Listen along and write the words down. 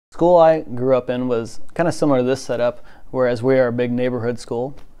school I grew up in was kind of similar to this setup, whereas we are a big neighborhood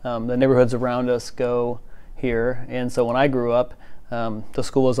school. The neighborhoods around us go here, and so when I grew up, the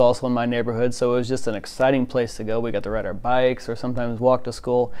school was also in my neighborhood, so it was just an exciting place to go. We got to ride our bikes or sometimes walk to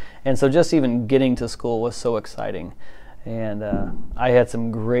school, and so just even getting to school was so exciting. And I had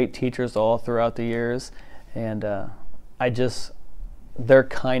some great teachers all throughout the years, and their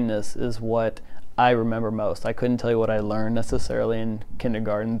kindness is what I remember most. I couldn't tell you what I learned necessarily in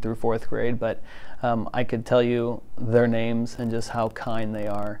kindergarten through 4th grade, but I could tell you their names and just how kind they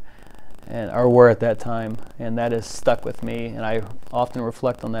are or were at that time, and that has stuck with me, and I often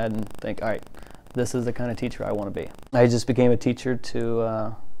reflect on that and think, all right, this is the kind of teacher I want to be. I just became a teacher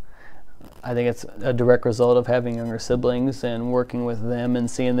to I think it's a direct result of having younger siblings and working with them and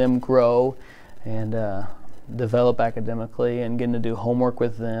seeing them grow and develop academically and getting to do homework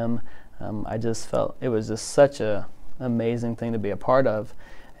with them. I just felt it was just such an amazing thing to be a part of.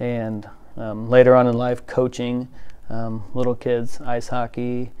 And later on in life, coaching little kids ice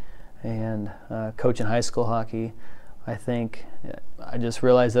hockey and coaching high school hockey, I think I just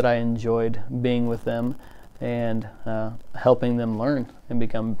realized that I enjoyed being with them and helping them learn and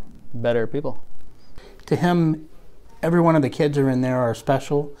become better people. To him, every one of the kids are in there are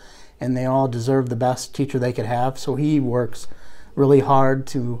special, and they all deserve the best teacher they could have, so he works really hard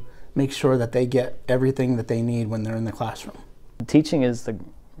to make sure that they get everything that they need when they're in the classroom. Teaching is the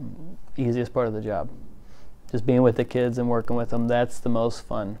easiest part of the job. Just being with the kids and working with them, that's the most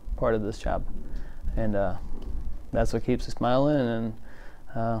fun part of this job. And that's what keeps you smiling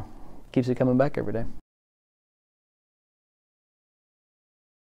and keeps you coming back every day.